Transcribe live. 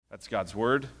That's God's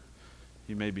word.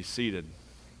 You may be seated.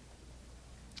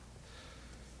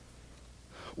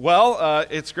 Well,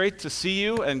 it's great to see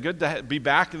you and good to be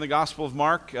back in the Gospel of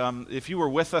Mark. If you were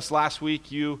with us last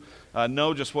week, you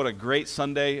know just what a great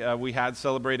Sunday we had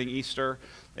celebrating Easter.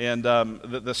 And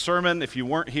the sermon, if you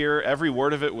weren't here, every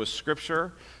word of it was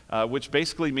Scripture, which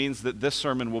basically means that this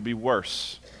sermon will be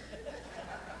worse.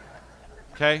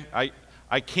 Okay?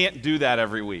 I can't do that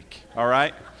every week, all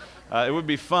right? It would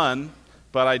be fun,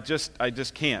 but I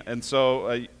just can't. And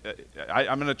so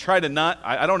I'm going to try to not,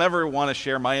 I don't ever want to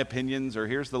share my opinions or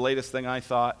here's the latest thing I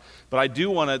thought, but I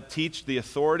do want to teach the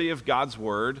authority of God's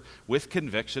word with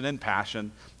conviction and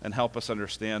passion and help us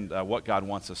understand what God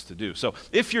wants us to do. So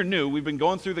if you're new, we've been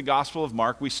going through the Gospel of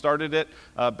Mark. We started it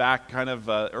back kind of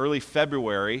early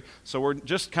February, so we're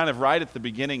just kind of right at the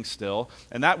beginning still,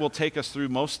 and that will take us through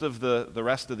most of the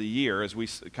rest of the year as we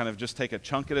kind of just take a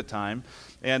chunk at a time.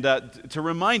 And to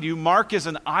remind you, Mark is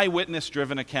an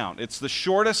eyewitness-driven account. It's the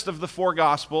shortest of the four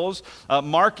Gospels.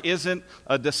 Mark isn't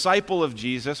a disciple of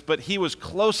Jesus, but he was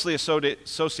closely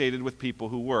associated with people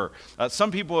who were. Some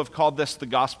people have called this the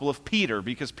Gospel of Peter,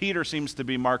 because Peter seems to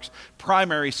be Mark's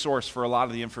primary source for a lot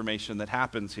of the information that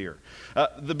happens here.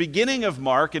 The beginning of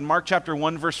Mark, in Mark chapter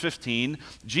 1, verse 15,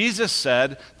 Jesus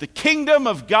said, "The kingdom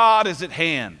of God is at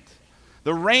hand."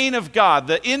 The reign of God,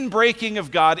 the inbreaking of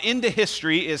God into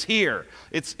history is here.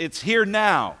 It's here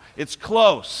now. It's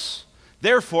close.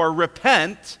 Therefore,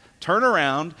 repent, turn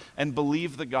around, and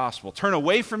believe the gospel. Turn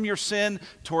away from your sin,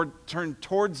 turn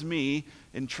towards me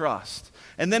in trust.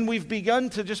 And then we've begun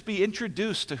to just be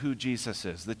introduced to who Jesus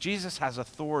is, that Jesus has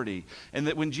authority, and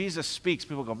that when Jesus speaks,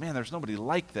 people go, man, there's nobody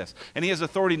like this. And he has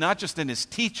authority not just in his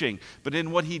teaching, but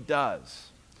in what he does.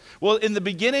 Well, in the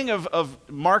beginning of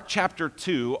Mark chapter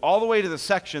 2, all the way to the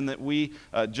section that we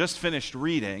just finished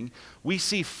reading, we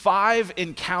see 5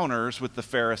 encounters with the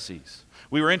Pharisees.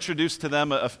 We were introduced to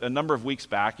them a number of weeks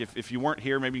back. If you weren't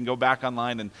here, maybe you can go back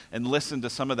online and listen to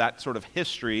some of that sort of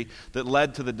history that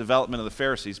led to the development of the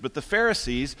Pharisees. But the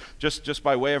Pharisees, just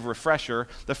by way of refresher,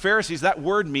 the Pharisees, that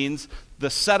word means the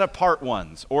set-apart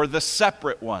ones or the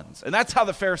separate ones. And that's how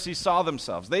the Pharisees saw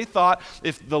themselves. They thought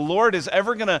if the Lord is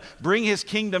ever going to bring his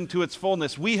kingdom to its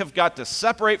fullness, we have got to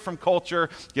separate from culture,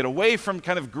 get away from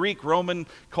kind of Greek, Roman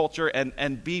culture,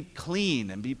 and be clean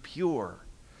and be pure.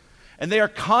 And they are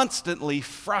constantly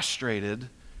frustrated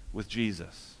with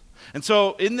Jesus. And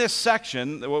so in this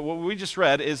section, what we just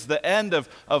read is the end of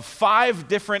 5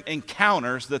 different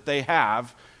encounters that they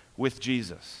have with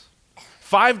Jesus.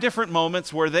 5 different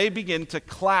moments where they begin to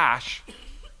clash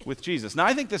with Jesus. Now,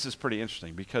 I think this is pretty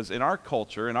interesting because in our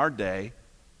culture, in our day,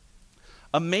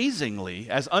 amazingly,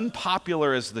 as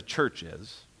unpopular as the church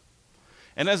is,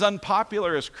 and as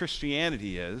unpopular as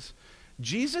Christianity is,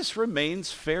 Jesus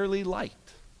remains fairly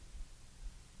liked.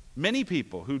 Many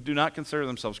people who do not consider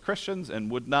themselves Christians and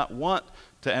would not want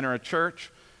to enter a church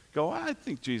go, I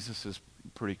think Jesus is a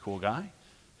pretty cool guy.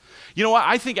 You know what?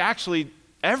 I think actually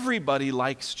everybody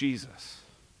likes Jesus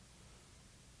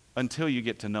until you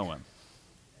get to know him.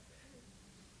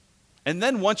 And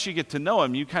then once you get to know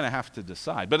him, you kind of have to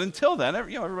decide. But until then,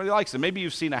 everybody likes him. Maybe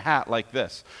you've seen a hat like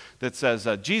this that says,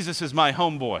 Jesus is my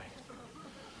homeboy.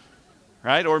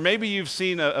 Right? Or maybe you've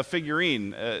seen a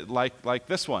figurine like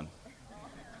this one.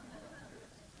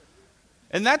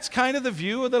 And that's kind of the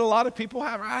view that a lot of people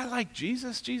have. I like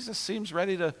Jesus. Jesus seems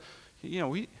ready to,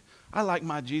 I like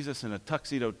my Jesus in a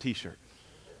tuxedo t-shirt.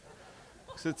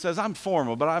 So it says, I'm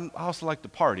formal, but I also like to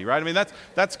party, right? I mean,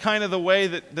 that's kind of the way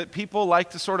that people like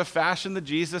to sort of fashion the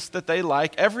Jesus that they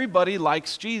like. Everybody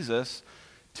likes Jesus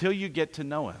till you get to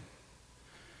know him.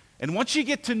 And once you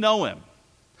get to know him,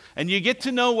 and you get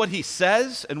to know what he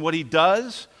says and what he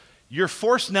does, you're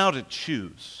forced now to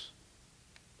choose.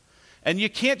 And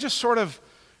you can't just sort of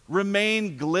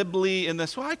remain glibly in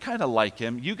this, well, I kind of like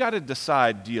him. You got to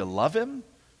decide, do you love him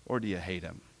or do you hate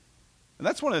him? And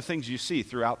that's one of the things you see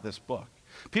throughout this book.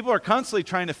 People are constantly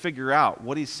trying to figure out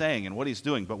what he's saying and what he's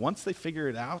doing, but once they figure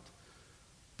it out,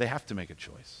 they have to make a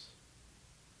choice.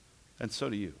 And so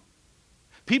do you.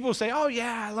 People say, oh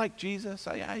yeah, I like Jesus.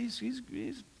 Yeah,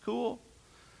 he's cool.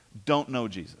 Don't know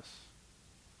Jesus.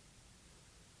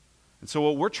 And so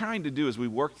what we're trying to do as we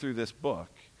work through this book,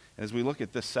 as we look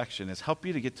at this section, is help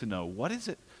you to get to know what is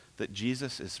it that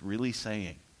Jesus is really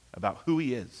saying about who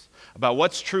he is, about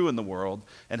what's true in the world,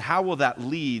 and how will that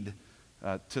lead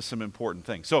to some important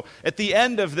things. So at the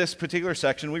end of this particular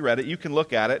section, we read it, you can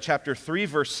look at it, chapter 3,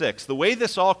 verse 6. The way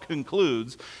this all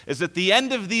concludes is at the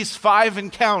end of these 5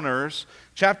 encounters,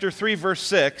 chapter 3, verse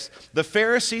 6, the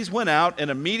Pharisees went out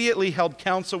and immediately held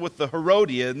counsel with the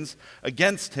Herodians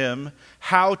against him,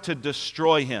 how to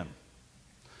destroy him.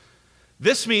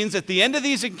 This means at the end of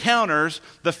these encounters,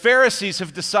 the Pharisees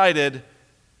have decided,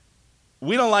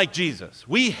 we don't like Jesus.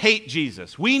 We hate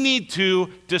Jesus. We need to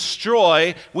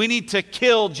destroy, we need to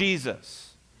kill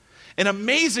Jesus. And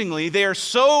amazingly, they are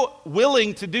so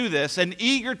willing to do this and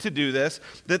eager to do this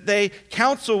that they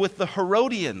counsel with the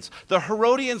Herodians. The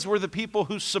Herodians were the people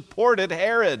who supported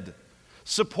Herod,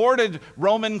 supported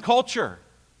Roman culture.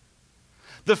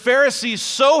 The Pharisees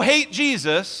so hate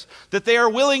Jesus that they are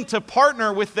willing to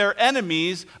partner with their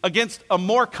enemies against a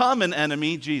more common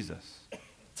enemy, Jesus.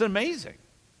 It's amazing.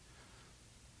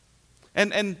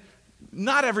 And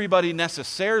not everybody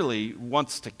necessarily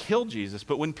wants to kill Jesus,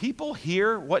 but when people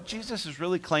hear what Jesus is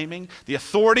really claiming, the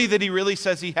authority that he really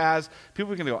says he has,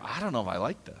 people are going to go, I don't know if I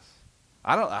like this.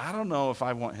 I don't know if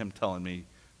I want him telling me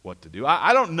what to do.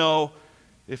 I don't know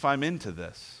if I'm into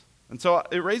this. And so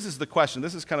it raises the question,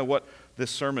 this is kind of what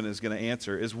this sermon is going to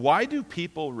answer, is why do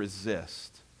people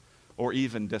resist or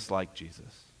even dislike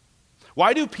Jesus?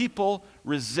 Why do people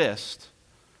resist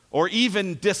or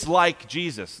even dislike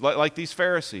Jesus, like these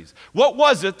Pharisees? What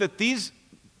was it that these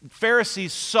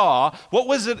Pharisees saw? What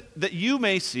was it that you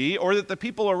may see or that the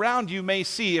people around you may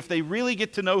see if they really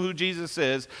get to know who Jesus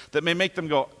is that may make them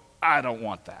go, I don't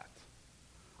want that.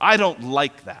 I don't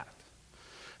like that.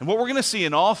 And what we're going to see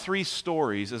in all three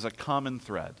stories is a common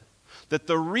thread. That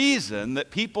the reason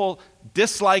that people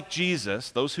dislike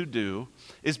Jesus, those who do,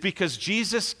 is because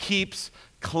Jesus keeps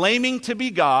claiming to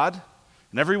be God.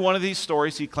 In every one of these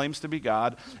stories, he claims to be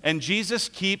God. And Jesus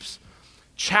keeps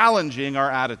challenging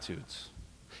our attitudes.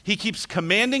 He keeps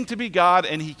commanding to be God,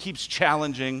 and he keeps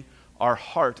challenging our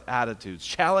heart attitudes,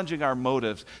 challenging our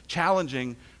motives,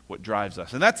 challenging what drives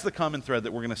us. And that's the common thread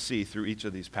that we're going to see through each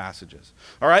of these passages.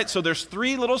 All right, so there's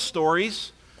three little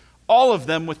stories, all of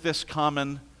them with this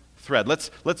common thread.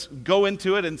 Let's go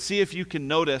into it and see if you can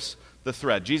notice the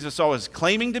thread. Jesus always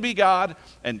claiming to be God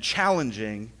and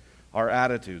challenging our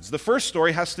attitudes. The first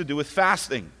story has to do with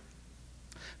fasting.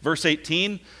 Verse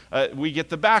 18, we get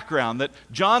the background that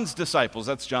John's disciples,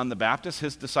 that's John the Baptist,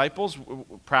 his disciples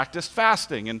practiced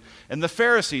fasting, and the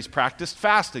Pharisees practiced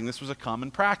fasting. This was a common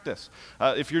practice.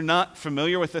 If you're not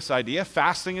familiar with this idea,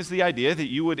 fasting is the idea that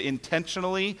you would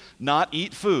intentionally not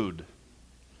eat food.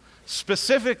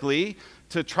 Specifically,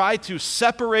 to try to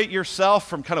separate yourself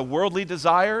from kind of worldly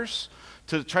desires,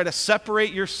 to try to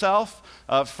separate yourself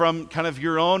from kind of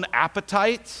your own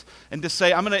appetites, and to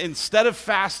say, instead of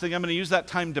fasting, I'm going to use that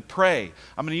time to pray.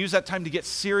 I'm going to use that time to get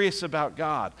serious about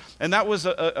God. And that was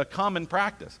a common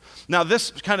practice. Now,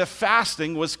 this kind of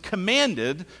fasting was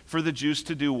commanded for the Jews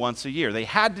to do once a year. They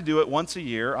had to do it once a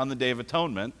year on the Day of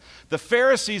Atonement. The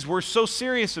Pharisees were so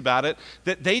serious about it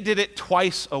that they did it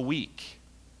twice a week.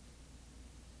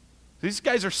 These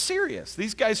guys are serious.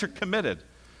 These guys are committed.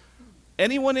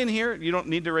 Anyone in here, you don't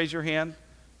need to raise your hand.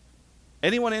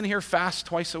 Anyone in here fast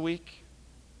twice a week?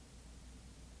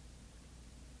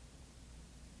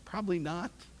 Probably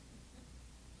not.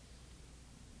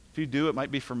 If you do, it might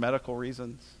be for medical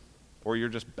reasons, or you're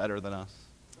just better than us.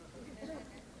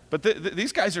 But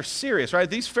these guys are serious, right?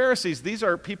 These Pharisees, these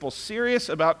are people serious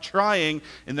about trying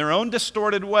in their own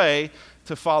distorted way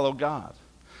to follow God.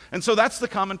 And so that's the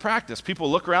common practice.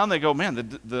 People look around, they go, man,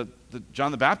 the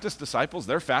John the Baptist disciples,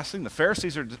 they're fasting. The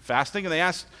Pharisees are fasting, and they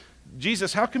ask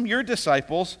Jesus, how come your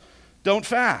disciples don't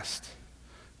fast?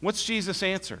 What's Jesus'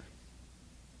 answer?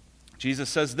 Jesus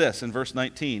says this in verse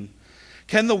 19,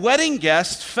 can the wedding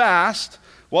guests fast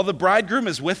while the bridegroom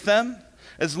is with them?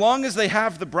 As long as they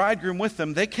have the bridegroom with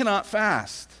them, they cannot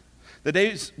fast. The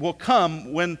days will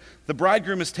come when the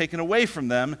bridegroom is taken away from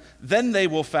them, then they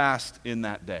will fast in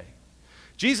that day.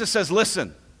 Jesus says,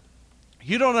 listen,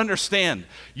 you don't understand.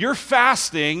 You're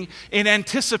fasting in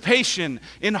anticipation,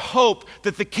 in hope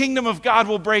that the kingdom of God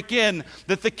will break in,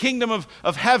 that the kingdom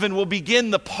of heaven will begin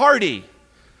the party.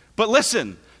 But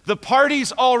listen, the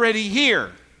party's already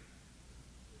here.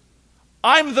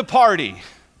 I'm the party.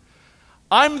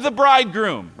 I'm the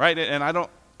bridegroom, right? And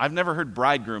I've never heard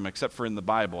bridegroom except for in the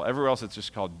Bible. Everywhere else it's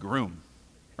just called groom.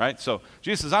 Right? So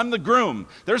Jesus says, I'm the groom.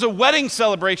 There's a wedding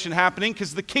celebration happening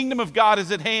because the kingdom of God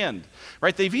is at hand.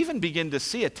 Right? They've even begun to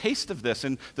see a taste of this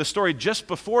in the story just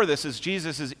before this as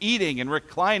Jesus is eating and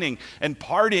reclining and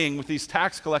partying with these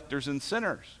tax collectors and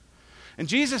sinners. And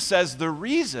Jesus says, the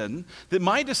reason that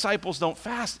my disciples don't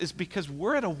fast is because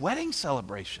we're at a wedding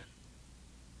celebration.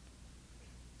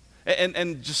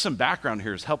 And just some background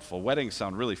here is helpful. Weddings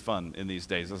sound really fun in these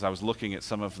days. As I was looking at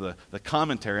some of the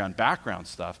commentary on background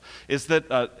stuff, is that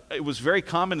it was very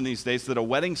common in these days that a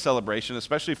wedding celebration,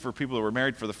 especially for people who were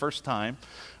married for the first time,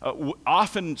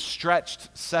 often stretched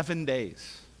 7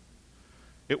 days.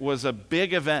 It was a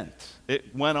big event.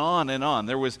 It went on and on.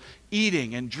 There was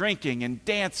eating and drinking and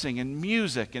dancing and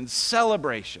music and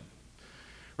celebration,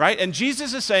 right? And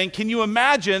Jesus is saying, can you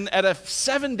imagine at a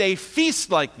 7-day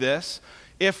feast like this,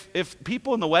 if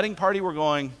people in the wedding party were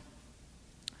going,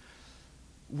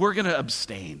 we're going to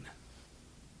abstain?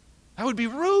 That would be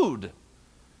rude.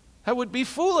 That would be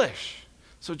foolish.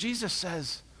 So Jesus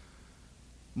says,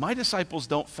 my disciples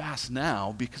don't fast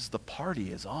now because the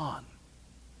party is on.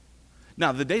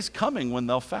 Now, the day's coming when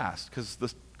they'll fast because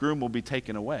the groom will be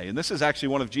taken away. And this is actually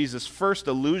one of Jesus' first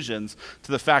allusions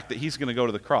to the fact that he's going to go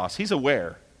to the cross. He's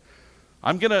aware.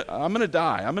 I'm going to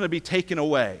die. I'm going to be taken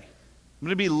away. I'm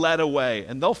going to be led away.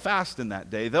 And they'll fast in that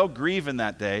day. They'll grieve in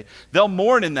that day. They'll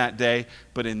mourn in that day.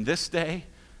 But in this day,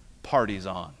 party's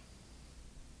on.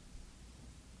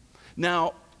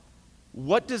 Now,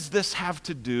 what does this have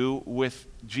to do with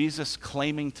Jesus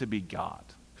claiming to be God?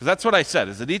 Because that's what I said,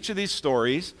 is that each of these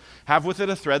stories have with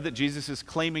it a thread that Jesus is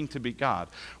claiming to be God.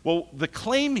 Well, the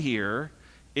claim here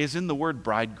is in the word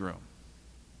bridegroom.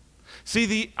 See,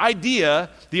 the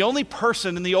idea, the only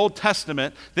person in the Old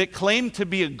Testament that claimed to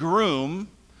be a groom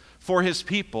for his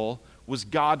people was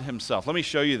God himself. Let me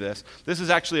show you this. This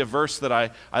is actually a verse that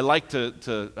I like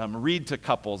to read to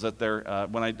couples at their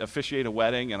when I officiate a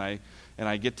wedding and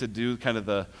I get to do kind of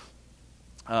the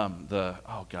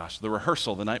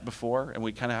rehearsal the night before, and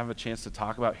we kind of have a chance to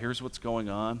talk about here's what's going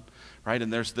on, right?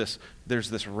 And there's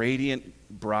this radiant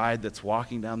bride that's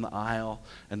walking down the aisle,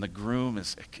 and the groom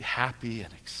is happy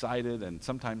and excited, and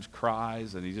sometimes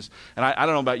cries, and I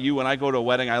don't know about you, when I go to a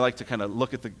wedding, I like to kind of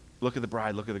look at the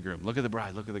bride, look at the groom, look at the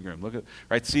bride, look at the groom,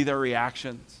 right? See their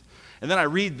reactions, and then I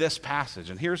read this passage,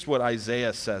 and here's what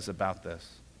Isaiah says about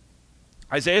this.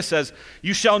 Isaiah says,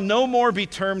 "You shall no more be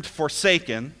termed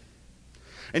forsaken,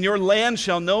 and your land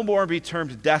shall no more be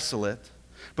termed desolate,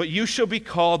 but you shall be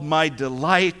called, my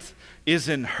delight is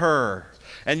in her,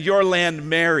 and your land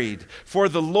married. For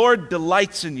the Lord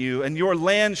delights in you, and your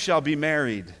land shall be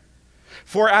married.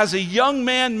 For as a young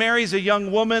man marries a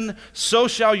young woman, so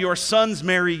shall your sons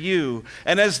marry you.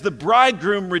 And as the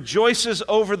bridegroom rejoices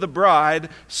over the bride,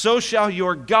 so shall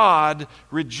your God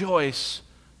rejoice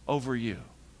over you."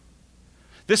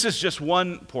 This is just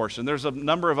one portion. There's a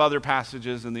number of other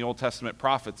passages in the Old Testament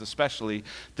prophets especially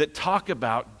that talk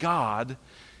about God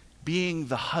being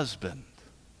the husband,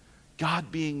 God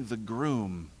being the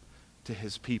groom to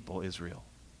his people, Israel.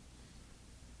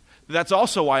 That's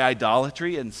also why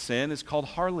idolatry and sin is called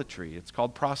harlotry. It's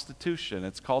called prostitution.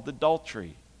 It's called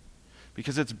adultery.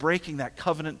 Because it's breaking that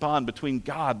covenant bond between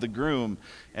God, the groom,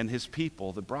 and his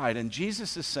people, the bride. And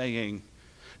Jesus is saying,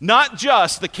 not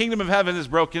just the kingdom of heaven is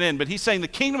broken in, but he's saying the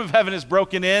kingdom of heaven is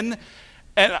broken in,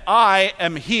 and I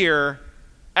am here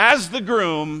as the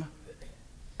groom.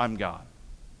 I'm God.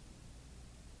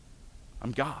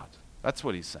 I'm God. That's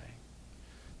what he's saying.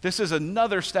 This is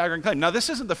another staggering claim. Now, this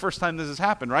isn't the first time this has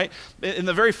happened, right? In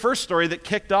the very first story that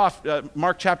kicked off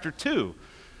Mark chapter 2,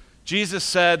 Jesus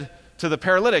said to the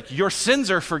paralytic, "Your sins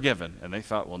are forgiven." And they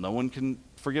thought, well, no one can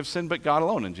forgive sin but God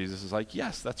alone. And Jesus is like,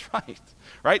 yes, that's right.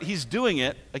 Right? He's doing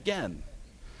it again.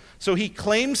 So he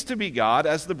claims to be God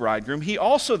as the bridegroom. He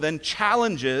also then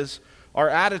challenges our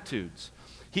attitudes.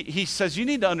 He says, you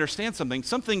need to understand something.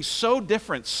 Something so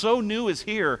different, so new is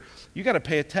here. You got to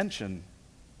pay attention.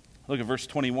 Look at verse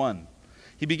 21.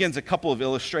 He begins a couple of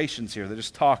illustrations here that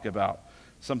just talk about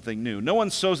something new. No one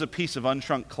sews a piece of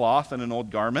unshrunk cloth in an old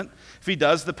garment. If he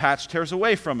does, the patch tears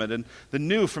away from it, and the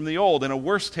new from the old, and a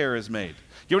worse tear is made.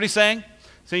 You know what he's saying?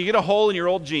 So you get a hole in your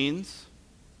old jeans.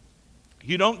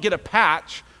 You don't get a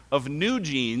patch of new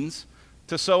jeans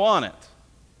to sew on it.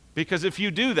 Because if you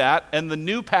do that, and the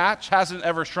new patch hasn't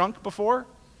ever shrunk before,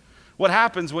 what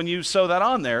happens when you sew that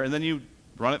on there, and then you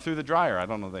run it through the dryer? I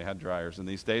don't know if they had dryers in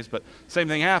these days, but same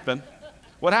thing happened.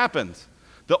 What happens?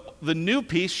 The new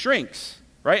piece shrinks.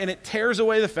 Right? And it tears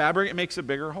away the fabric, it makes a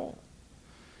bigger hole.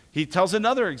 He tells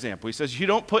another example. He says, you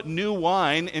don't put new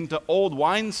wine into old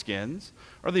wineskins,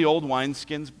 or the old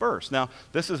wineskins burst. Now,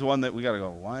 this is one that we got to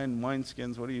go,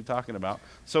 wineskins, what are you talking about?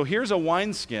 So here's a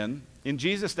wineskin. In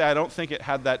Jesus' day, I don't think it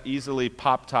had that easily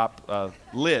pop-top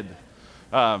lid,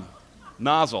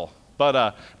 nozzle.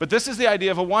 But this is the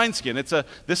idea of a wineskin.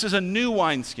 This is a new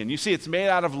wineskin. You see, it's made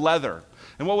out of leather.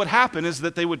 And what would happen is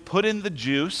that they would put in the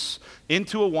juice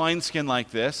into a wineskin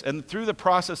like this, and through the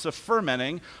process of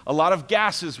fermenting, a lot of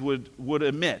gases would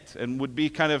emit and would be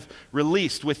kind of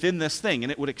released within this thing,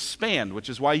 and it would expand, which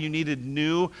is why you needed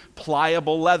new,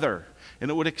 pliable leather. And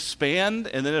it would expand,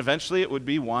 and then eventually it would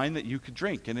be wine that you could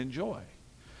drink and enjoy.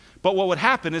 But what would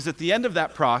happen is at the end of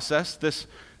that process,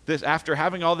 after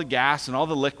having all the gas and all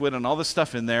the liquid and all the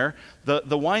stuff in there, the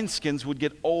wineskins would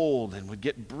get old and would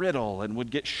get brittle and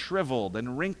would get shriveled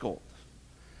and wrinkled.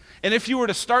 And if you were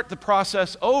to start the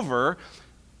process over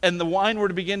and the wine were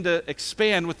to begin to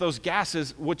expand with those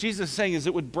gases, what Jesus is saying is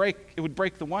it would break the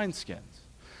wineskins.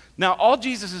 Now, all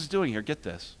Jesus is doing here, get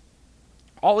this,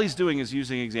 all he's doing is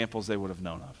using examples they would have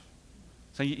known of.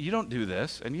 Saying, you don't do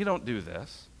this and you don't do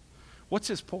this. What's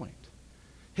his point?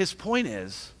 His point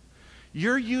is,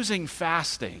 you're using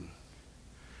fasting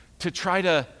to try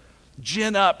to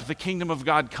gin up the kingdom of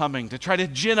God coming, to try to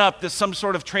gin up some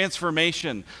sort of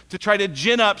transformation, to try to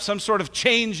gin up some sort of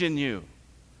change in you.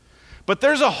 But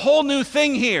there's a whole new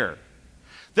thing here.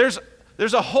 There's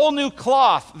a whole new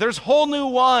cloth. There's whole new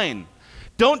wine.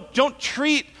 Don't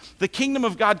treat the kingdom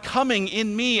of God coming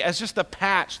in me as just a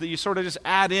patch that you sort of just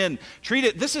add in. Treat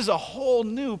it, this is a whole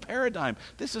new paradigm.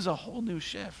 This is a whole new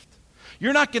shift.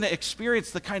 You're not going to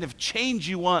experience the kind of change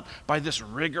you want by this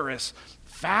rigorous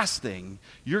fasting.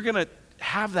 You're going to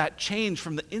have that change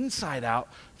from the inside out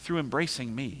through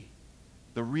embracing me,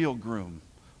 the real groom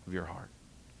of your heart.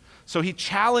 So he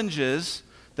challenges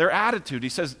their attitude. He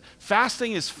says,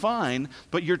 fasting is fine,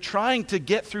 but you're trying to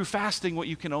get through fasting what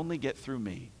you can only get through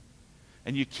me.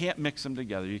 And you can't mix them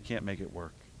together. You can't make it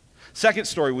work. Second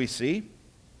story we see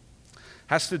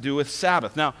has to do with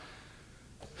Sabbath. Now,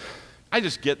 I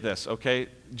just get this, okay?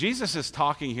 Jesus is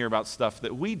talking here about stuff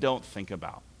that we don't think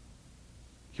about.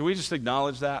 Can we just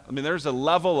acknowledge that? I mean, there's a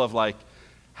level of like,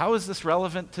 how is this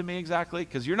relevant to me exactly?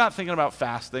 Because you're not thinking about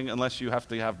fasting unless you have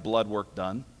to have blood work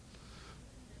done.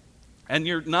 And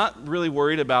you're not really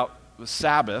worried about the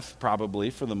Sabbath, probably,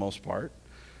 for the most part.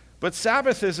 But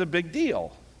Sabbath is a big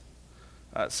deal.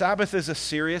 Sabbath is a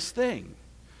serious thing.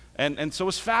 And so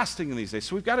is fasting in these days.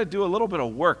 So we've got to do a little bit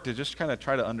of work to just kind of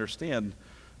try to understand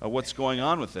what's going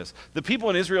on with this. The people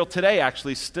in Israel today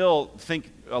actually still think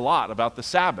a lot about the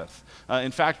Sabbath.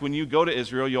 In fact, when you go to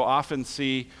Israel, you'll often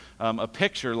see a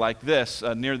picture like this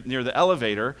near the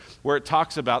elevator where it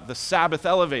talks about the Sabbath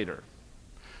elevator.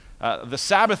 The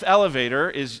Sabbath elevator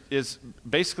is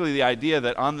basically the idea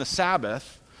that on the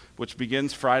Sabbath, which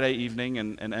begins Friday evening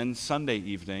and ends Sunday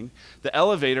evening, the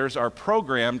elevators are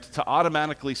programmed to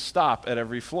automatically stop at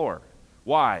every floor.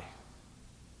 Why?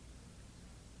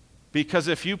 Because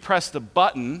if you pressed a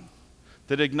button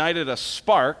that ignited a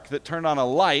spark that turned on a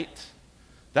light,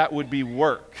 that would be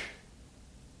work.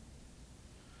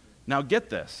 Now get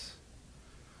this.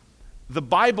 The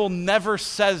Bible never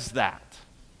says that.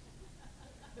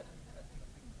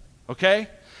 Okay?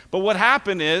 But what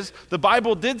happened is, the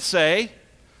Bible did say,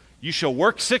 you shall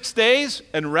work 6 days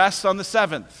and rest on the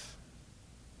seventh.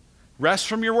 Rest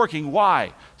from your working.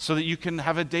 Why? So that you can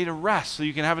have a day to rest, so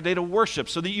you can have a day to worship,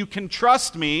 so that you can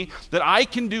trust me that I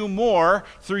can do more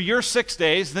through your 6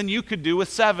 days than you could do with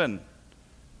 7.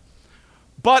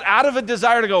 But out of a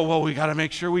desire to go, well, we got to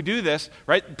make sure we do this,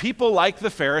 right? People like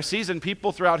the Pharisees and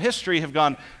people throughout history have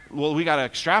gone, well, we got to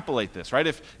extrapolate this, right?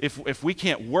 If we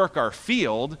can't work our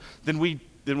field, then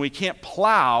we can't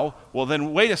plow. Well,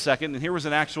 then wait a second, and here was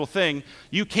an actual thing.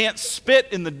 You can't spit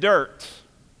in the dirt,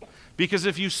 because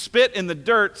if you spit in the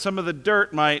dirt, some of the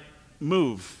dirt might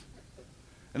move,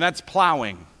 and that's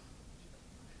plowing.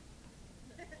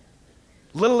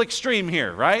 Little extreme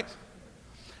here, right?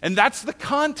 And that's the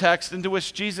context into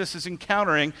which Jesus is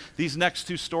encountering these next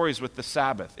two stories with the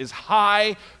Sabbath, is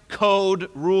high code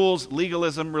rules,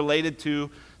 legalism related to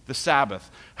the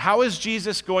Sabbath. How is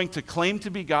Jesus going to claim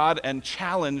to be God and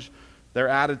challenge their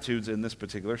attitudes in this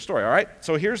particular story? All right,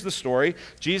 so here's the story.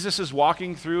 Jesus is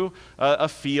walking through a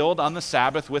field on the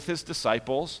Sabbath with his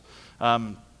disciples.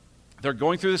 They're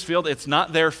going through this field. It's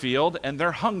not their field, and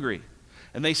they're hungry.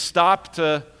 And they stop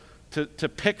to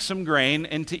pick some grain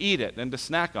and to eat it and to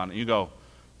snack on it. You go,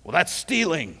 well, that's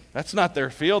stealing. That's not their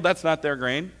field. That's not their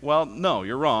grain. Well, no,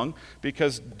 you're wrong,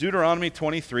 because Deuteronomy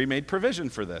 23 made provision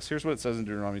for this. Here's what it says in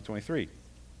Deuteronomy 23.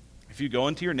 If you go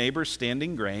into your neighbor's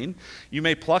standing grain, you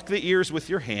may pluck the ears with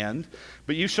your hand,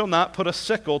 but you shall not put a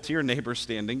sickle to your neighbor's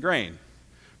standing grain.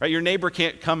 Right? Your neighbor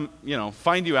can't come,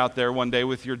 find you out there one day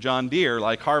with your John Deere,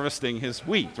 like harvesting his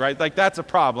wheat, right? Like, that's a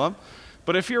problem.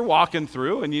 But if you're walking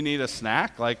through and you need a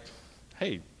snack, like,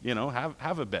 hey,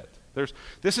 have a bit.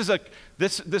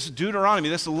 This Deuteronomy,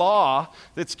 this law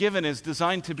that's given is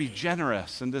designed to be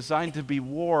generous and designed to be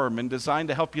warm and designed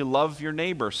to help you love your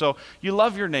neighbor. So you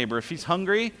love your neighbor. If he's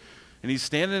hungry and he's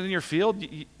standing in your field,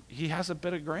 he has a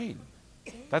bit of grain.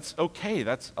 That's okay.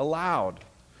 That's allowed.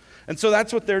 And so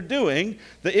that's what they're doing.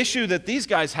 The issue that these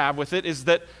guys have with it is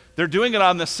that they're doing it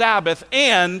on the Sabbath,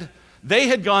 and they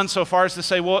had gone so far as to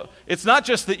say, well, it's not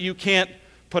just that you can't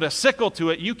put a sickle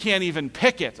to it, you can't even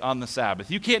pick it on the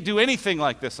Sabbath. You can't do anything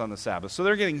like this on the Sabbath. So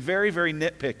they're getting very, very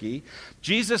nitpicky.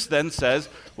 Jesus then says,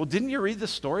 well, didn't you read the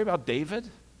story about David?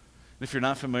 If you're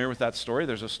not familiar with that story,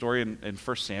 there's a story in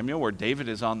 1 Samuel where David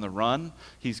is on the run.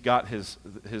 He's got his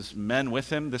men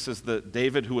with him. This is the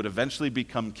David who would eventually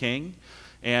become king.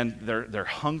 And they're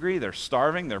hungry, they're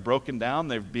starving, they're broken down,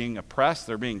 they're being oppressed,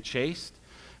 they're being chased.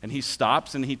 And he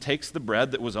stops and he takes the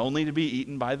bread that was only to be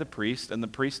eaten by the priest, and the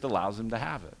priest allows him to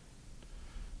have it.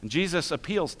 And Jesus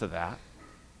appeals to that.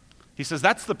 He says,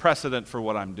 that's the precedent for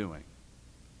what I'm doing.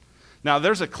 Now,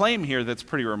 there's a claim here that's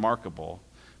pretty remarkable,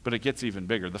 but it gets even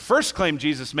bigger. The first claim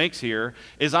Jesus makes here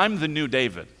is, I'm the new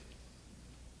David.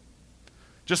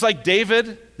 Just like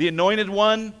David, the anointed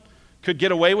one, could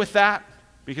get away with that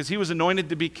because he was anointed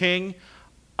to be king,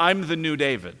 I'm the new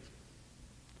David.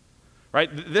 Right?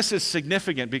 This is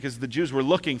significant because the Jews were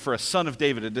looking for a son of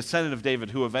David, a descendant of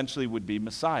David who eventually would be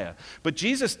Messiah. But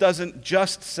Jesus doesn't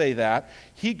just say that.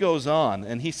 He goes on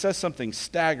and he says something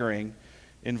staggering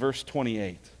in verse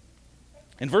 28.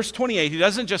 In verse 28, he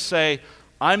doesn't just say,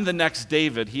 I'm the next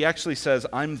David. He actually says,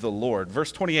 I'm the Lord.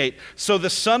 Verse 28, so the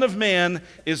Son of Man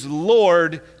is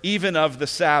Lord even of the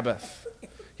Sabbath.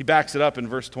 He backs it up in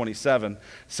verse 27.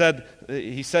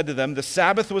 He said to them, the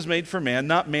Sabbath was made for man,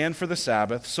 not man for the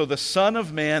Sabbath. So the Son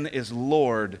of Man is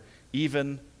Lord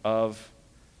even of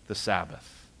the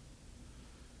Sabbath.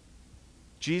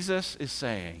 Jesus is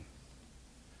saying,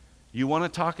 you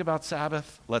want to talk about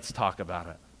Sabbath? Let's talk about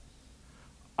it.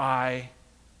 I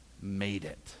made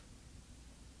it.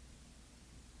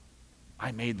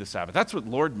 I made the Sabbath. That's what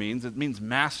Lord means. It means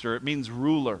master. It means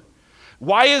ruler.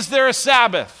 Why is there a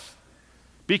Sabbath?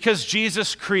 Because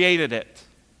Jesus created it.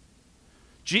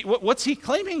 What's he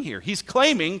claiming here? He's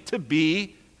claiming to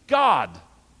be God,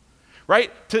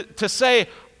 right? To say,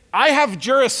 I have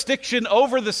jurisdiction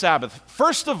over the Sabbath.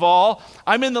 First of all,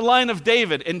 I'm in the line of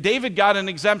David, and David got an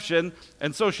exemption,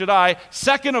 and so should I.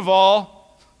 Second of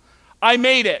all, I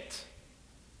made it.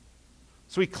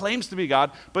 So he claims to be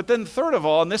God. But then third of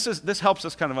all, and this helps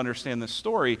us kind of understand this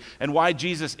story and why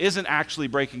Jesus isn't actually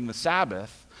breaking the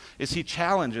Sabbath, is he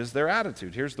challenges their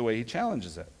attitude. Here's the way he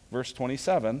challenges it. Verse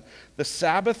 27, the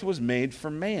Sabbath was made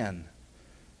for man,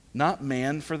 not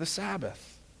man for the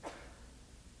Sabbath.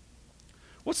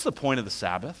 What's the point of the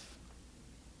Sabbath?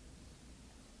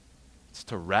 It's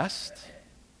to rest.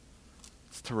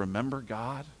 It's to remember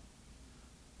God.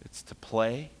 It's to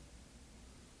play.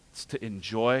 It's to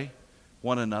enjoy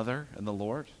one another and the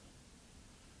Lord.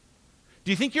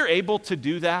 Do you think you're able to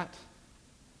do that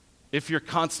if you're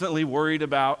constantly worried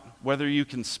about whether you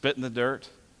can spit in the dirt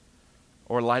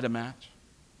or light a match?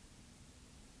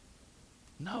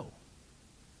 No.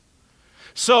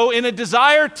 So in a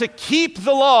desire to keep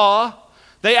the law,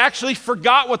 they actually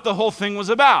forgot what the whole thing was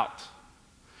about.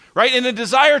 Right? In a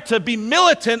desire to be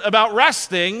militant about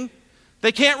resting,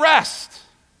 they can't rest.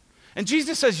 And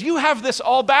Jesus says, you have this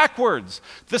all backwards.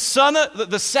 The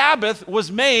Sabbath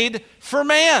was made for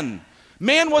man.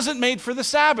 Man wasn't made for the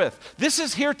Sabbath. This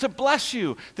is here to bless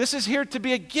you. This is here to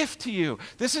be a gift to you.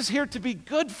 This is here to be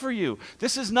good for you.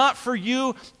 This is not for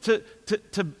you to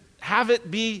have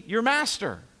it be your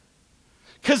master.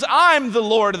 Because I'm the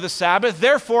Lord of the Sabbath,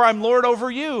 therefore I'm Lord over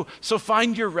you. So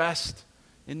find your rest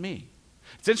in me.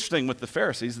 It's interesting with the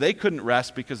Pharisees, they couldn't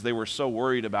rest because they were so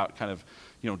worried about kind of,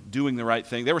 doing the right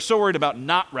thing. They were so worried about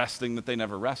not resting that they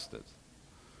never rested.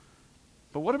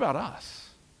 But what about us?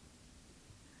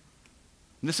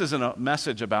 And this isn't a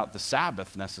message about the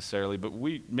Sabbath necessarily, but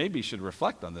we maybe should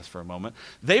reflect on this for a moment.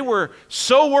 They were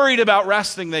so worried about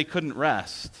resting they couldn't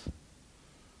rest.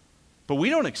 But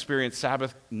we don't experience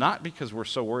Sabbath not because we're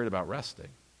so worried about resting,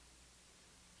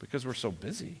 because we're so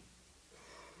busy.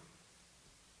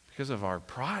 Because of our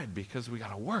pride, because we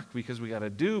got to work, because we got to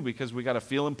do, because we got to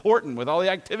feel important with all the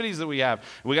activities that we have.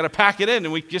 We got to pack it in,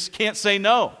 and we just can't say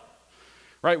no.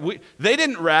 Right? They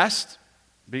didn't rest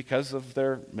because of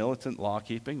their militant law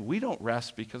keeping. We don't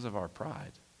rest because of our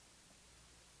pride.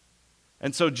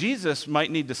 And so Jesus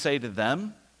might need to say to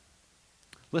them,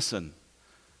 listen,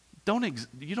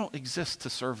 you don't exist to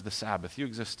serve the Sabbath. You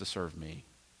exist to serve me.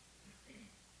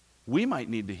 We might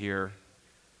need to hear,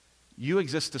 you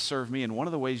exist to serve me, and one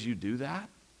of the ways you do that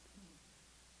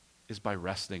is by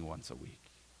resting once a week,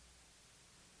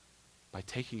 by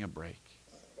taking a break,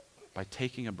 by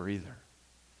taking a breather,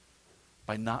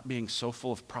 by not being so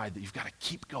full of pride that you've got to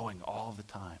keep going all the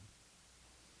time.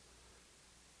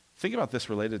 Think about this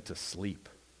related to sleep.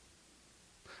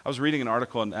 I was reading an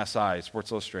article in SI,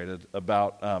 Sports Illustrated,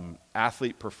 about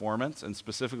athlete performance and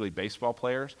specifically baseball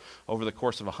players over the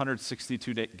course of a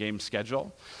 162-game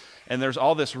schedule. And there's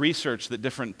all this research that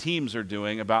different teams are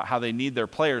doing about how they need their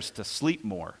players to sleep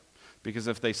more. Because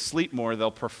if they sleep more,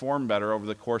 they'll perform better over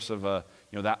the course of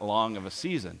that long of a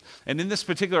season. And in this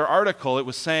particular article, it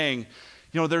was saying,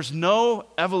 there's no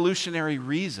evolutionary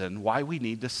reason why we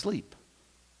need to sleep.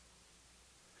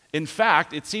 In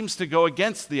fact, it seems to go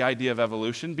against the idea of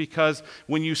evolution, because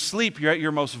when you sleep, you're at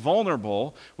your most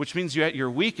vulnerable, which means you're at your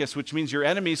weakest, which means your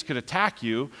enemies could attack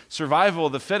you. Survival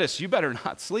of the fittest, you better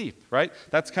not sleep, right?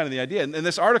 That's kind of the idea. And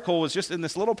this article was just in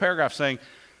this little paragraph saying,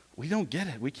 we don't get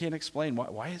it. We can't explain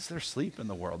why is there sleep in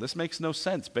the world? This makes no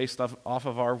sense based off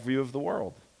of our view of the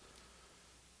world.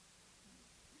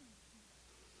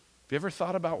 Have you ever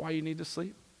thought about why you need to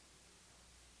sleep?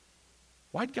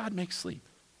 Why'd God make sleep?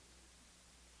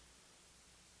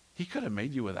 He could have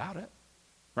made you without it,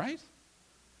 right?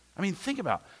 I mean, think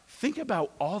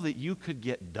about all that you could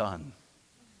get done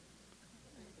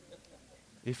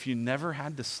if you never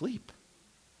had to sleep.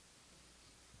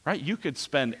 Right? You could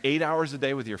spend 8 hours a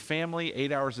day with your family,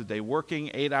 8 hours a day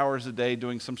working, 8 hours a day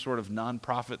doing some sort of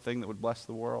nonprofit thing that would bless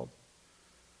the world.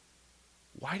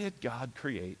 Why did God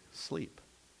create sleep?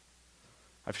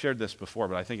 I've shared this before,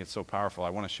 but I think it's so powerful. I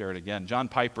want to share it again. John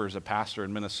Piper is a pastor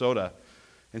in Minnesota,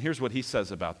 and here's what he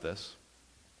says about this,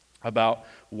 about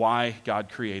why God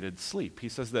created sleep. He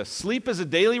says this: sleep is a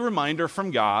daily reminder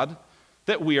from God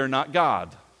that we are not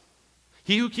God.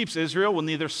 He who keeps Israel will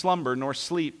neither slumber nor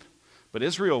sleep, but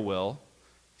Israel will,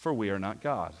 for we are not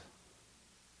God.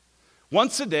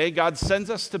 Once a day, God sends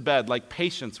us to bed like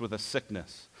patients with a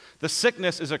sickness. The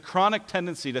sickness is a chronic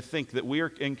tendency to think that we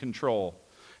are in control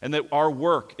and that our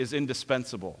work is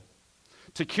indispensable.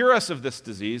 To cure us of this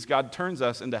disease, God turns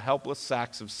us into helpless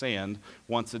sacks of sand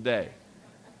once a day.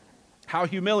 How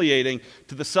humiliating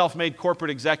to the self-made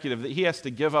corporate executive that he has to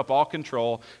give up all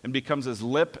control and becomes as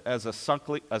lip as a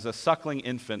suckling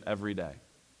infant every day.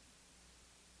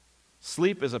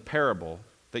 Sleep is a parable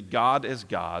that God is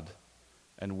God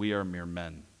and we are mere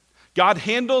men. God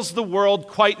handles the world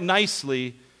quite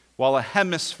nicely while a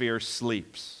hemisphere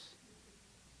sleeps.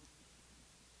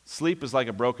 Sleep is like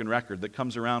a broken record that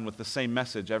comes around with the same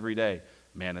message every day.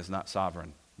 Man is not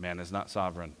sovereign. Man is not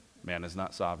sovereign. Man is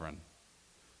not sovereign.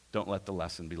 Don't let the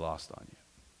lesson be lost on you.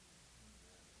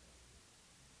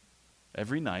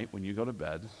 Every night when you go to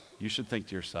bed, you should think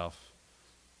to yourself,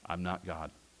 I'm not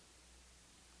God.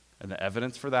 And the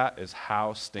evidence for that is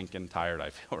how stinking tired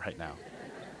I feel right now.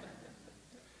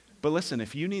 But listen,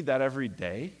 if you need that every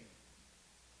day,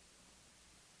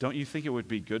 don't you think it would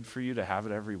be good for you to have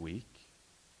it every week?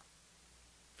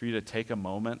 For you to take a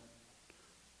moment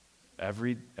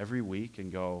every week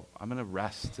and go, I'm going to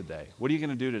rest today. What are you going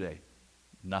to do today?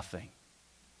 Nothing.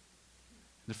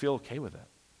 And to feel okay with it.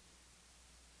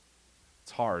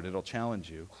 It's hard. It'll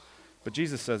challenge you. But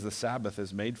Jesus says the Sabbath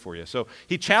is made for you. So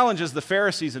he challenges the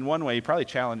Pharisees in one way. He probably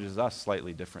challenges us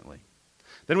slightly differently.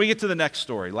 Then we get to the next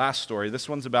story, last story. This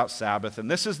one's about Sabbath.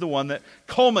 And this is the one that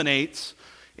culminates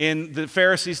in the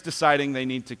Pharisees deciding they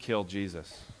need to kill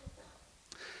Jesus.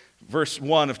 Verse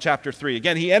 1 of chapter 3.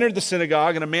 Again, he entered the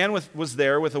synagogue, and a man was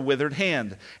there with a withered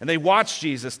hand. And they watched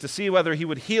Jesus to see whether he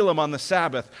would heal him on the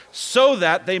Sabbath, so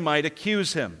that they might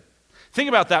accuse him. Think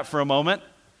about that for a moment.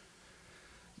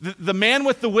 The man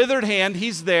with the withered hand,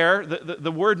 he's there.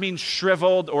 The word means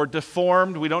shriveled or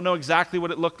deformed. We don't know exactly what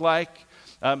it looked like.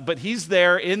 But he's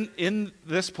there in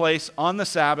this place on the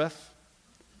Sabbath.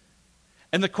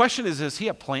 And the question is he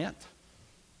a plant?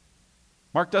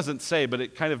 Mark doesn't say, but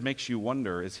it kind of makes you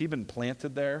wonder, has he been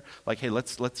planted there? Like, hey,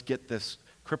 let's get this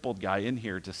crippled guy in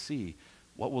here to see,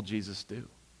 what will Jesus do?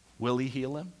 Will he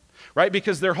heal him? Right?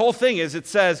 Because their whole thing is, it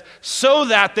says, so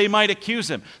that they might accuse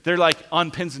him. They're like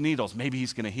on pins and needles. Maybe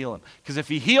he's going to heal him. Because if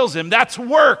he heals him, that's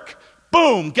work.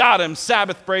 Boom, got him,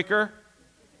 Sabbath breaker,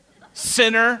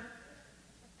 sinner.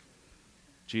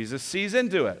 Jesus sees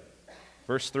into it.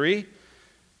 Verse 3,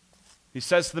 he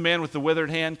says to the man with the withered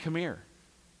hand, come here.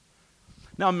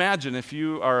 Now imagine if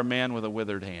you are a man with a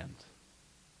withered hand,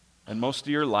 and most of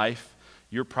your life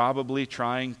you're probably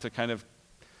trying to kind of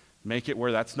make it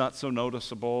where that's not so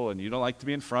noticeable, and you don't like to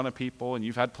be in front of people, and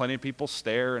you've had plenty of people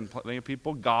stare, and plenty of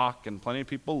people gawk, and plenty of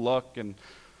people look, and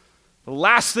the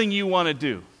last thing you want to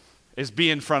do is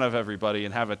be in front of everybody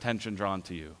and have attention drawn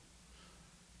to you.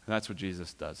 And that's what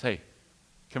Jesus does. Hey,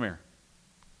 come here.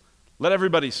 Let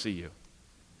everybody see you.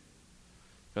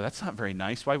 No, that's not very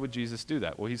nice. Why would Jesus do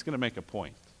that? Well, he's going to make a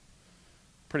point.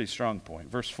 Pretty strong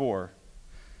point. Verse 4.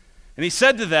 And he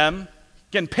said to them,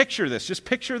 again, picture this. Just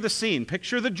picture the scene.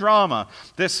 Picture the drama.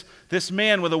 This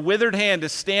man with a withered hand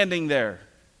is standing there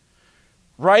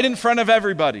right in front of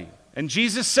everybody. And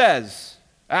Jesus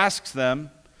asks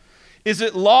them, is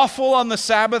it lawful on the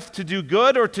Sabbath to do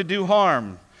good or to do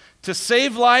harm, To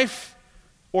save life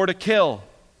or to kill?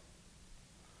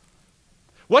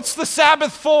 What's the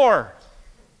Sabbath for?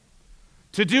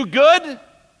 To do good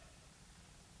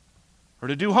or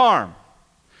to do harm?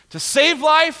 To save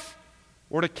life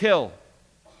or to kill?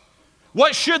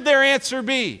 What should their answer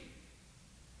be?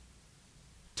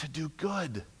 To do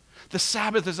good. The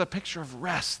Sabbath is a picture of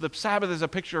rest. The Sabbath is a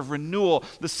picture of renewal.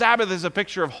 The Sabbath is a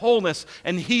picture of wholeness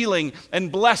and healing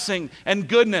and blessing and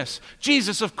goodness.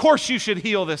 Jesus, of course you should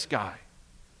heal this guy.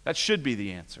 That should be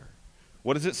the answer.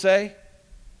 What does it say?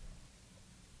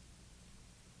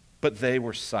 But they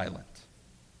were silent.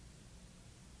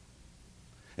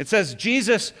 It says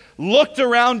Jesus looked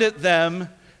around at them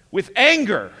with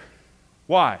anger.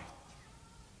 Why?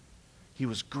 He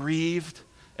was grieved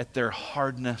at their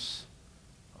hardness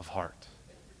of heart.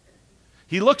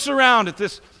 He looks around at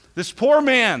this poor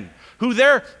man who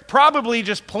they're probably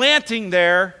just planting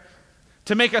there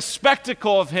to make a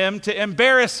spectacle of him, to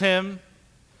embarrass him.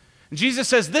 And Jesus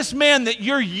says, this man that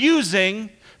you're using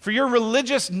for your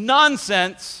religious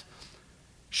nonsense,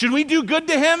 should we do good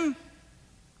to him?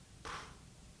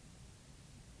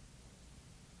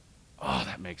 Oh,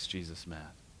 that makes Jesus mad.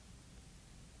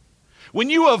 When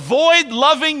you avoid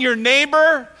loving your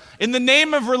neighbor in the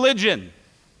name of religion.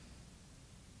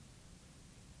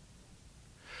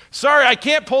 Sorry, I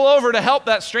can't pull over to help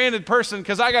that stranded person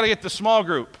because I got to get to small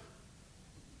group.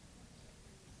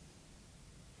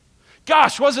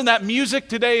 Gosh, wasn't that music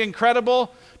today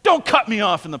incredible? Don't cut me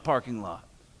off in the parking lot.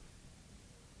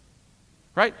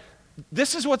 Right?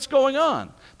 This is what's going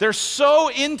on. They're so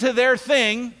into their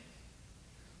thing,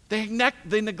 they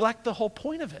neglect the whole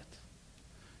point of it.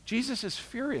 Jesus is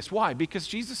furious. Why? Because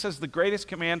Jesus says the greatest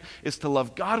command is to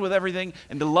love God with everything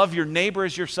and to love your neighbor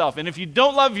as yourself. And if you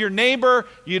don't love your neighbor,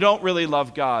 you don't really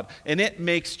love God. And it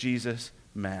makes Jesus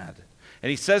mad. And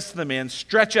he says to the man,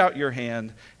 stretch out your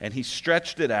hand. And he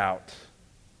stretched it out.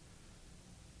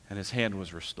 And his hand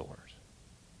was restored.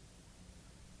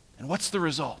 And what's the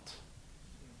result?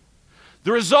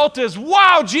 The result is,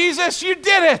 wow, Jesus, you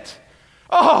did it.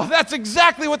 Oh, that's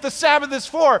exactly what the Sabbath is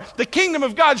for. The kingdom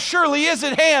of God surely is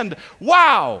at hand.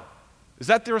 Wow. Is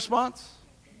that the response?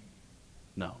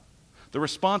 No. The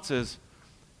response is,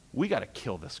 we got to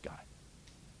kill this guy.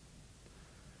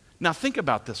 Now think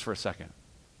about this for a second.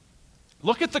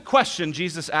 Look at the question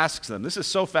Jesus asks them. This is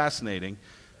so fascinating.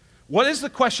 What is the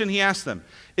question he asks them?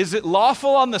 Is it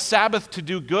lawful on the Sabbath to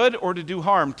do good or to do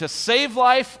harm? To save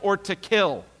life or to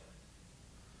kill?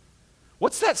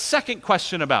 What's that second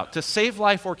question about? To save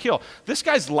life or kill? This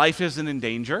guy's life isn't in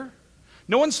danger.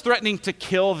 No one's threatening to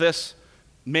kill this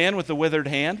man with the withered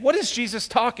hand. What is Jesus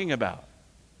talking about?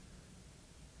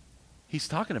 He's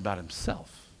talking about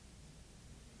himself.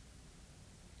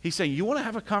 He's saying, you want to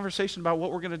have a conversation about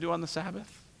what we're going to do on the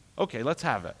Sabbath? Okay, let's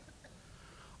have it.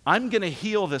 I'm going to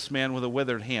heal this man with a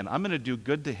withered hand. I'm going to do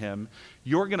good to him.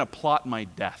 You're going to plot my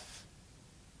death.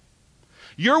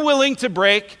 You're willing to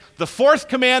break the 4th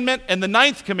commandment and the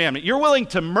 9th commandment. You're willing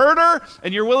to murder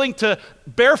and you're willing to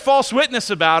bear false witness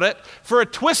about it for a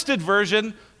twisted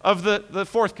version of the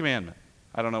 4th commandment.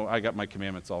 I don't know, I got my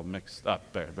commandments all mixed up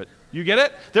there, but you get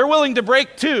it? They're willing to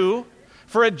break 2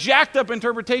 for a jacked up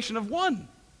interpretation of 1.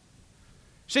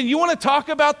 Saying, you want to talk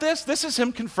about this? This is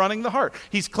him confronting the heart.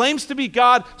 He claims to be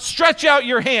God. Stretch out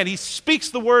your hand. He speaks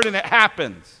the word and it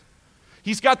happens.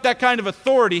 He's got that kind of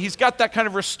authority. He's got that kind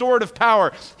of restorative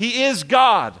power. He is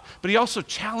God. But he also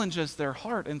challenges their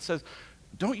heart and says,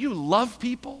 don't you love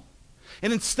people?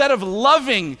 And instead of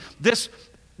loving this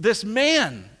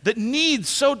man that needs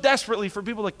so desperately for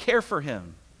people to care for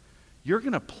him, you're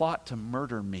going to plot to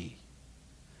murder me.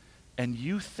 And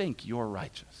you think you're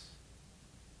righteous.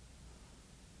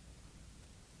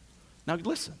 Now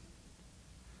listen.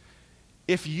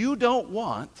 If you don't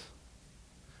want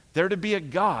there to be a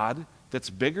God that's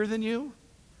bigger than you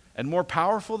and more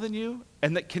powerful than you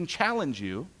and that can challenge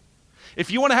you,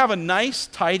 if you want to have a nice,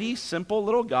 tidy, simple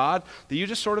little God that you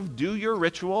just sort of do your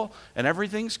ritual and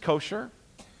everything's kosher,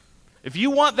 if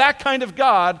you want that kind of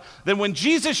God, then when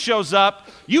Jesus shows up,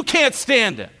 you can't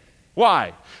stand it.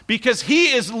 Why? Because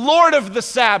he is Lord of the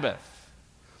Sabbath.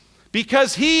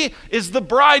 Because he is the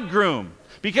bridegroom.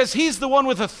 Because he's the one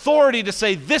with authority to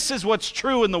say, this is what's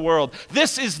true in the world.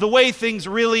 This is the way things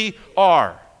really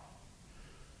are.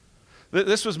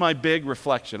 This was my big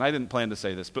reflection. I didn't plan to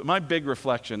say this, but my big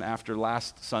reflection after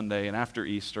last Sunday and after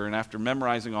Easter and after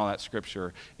memorizing all that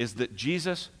scripture is that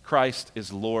Jesus Christ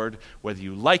is Lord. Whether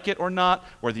you like it or not,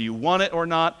 whether you want it or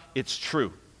not, it's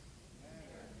true.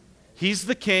 He's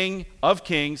the King of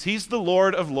kings. He's the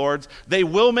Lord of lords. They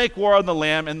will make war on the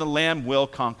Lamb, and the Lamb will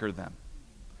conquer them.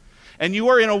 and you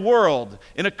are in a world,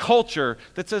 in a culture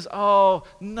that says, oh,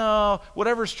 no,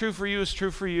 whatever's true for you is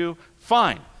true for you,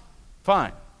 fine.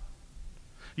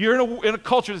 You're in a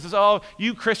culture that says, oh,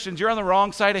 you Christians, you're on the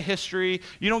wrong side of history,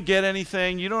 you don't get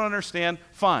anything, you don't understand,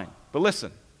 fine. But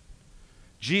listen,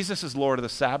 Jesus is Lord of the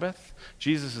Sabbath,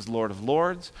 Jesus is Lord of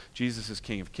Lords, Jesus is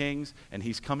King of Kings, and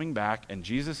he's coming back, and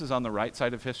Jesus is on the right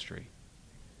side of history.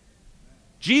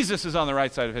 Jesus is on the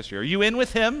right side of history. Are you in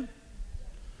with him?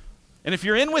 And if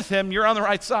you're in with him, you're on the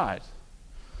right side.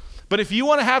 But if you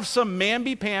want to have some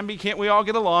mamby-pamby, can't we all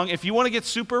get along? If you want to get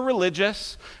super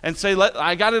religious and say,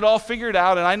 I got it all figured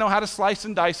out and I know how to slice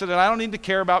and dice it and I don't need to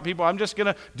care about people, I'm just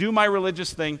going to do my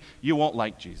religious thing, you won't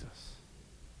like Jesus.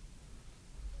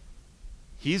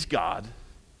 He's God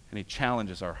and he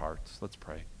challenges our hearts. Let's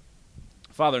pray.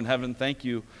 Father in heaven, thank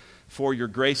you for your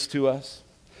grace to us.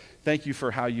 Thank you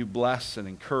for how you bless and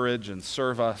encourage and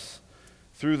serve us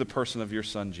through the person of your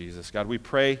Son, Jesus. God, we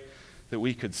pray that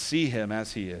we could see him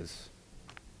as he is.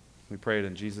 We pray it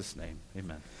in Jesus' name.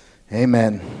 Amen.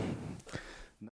 Amen.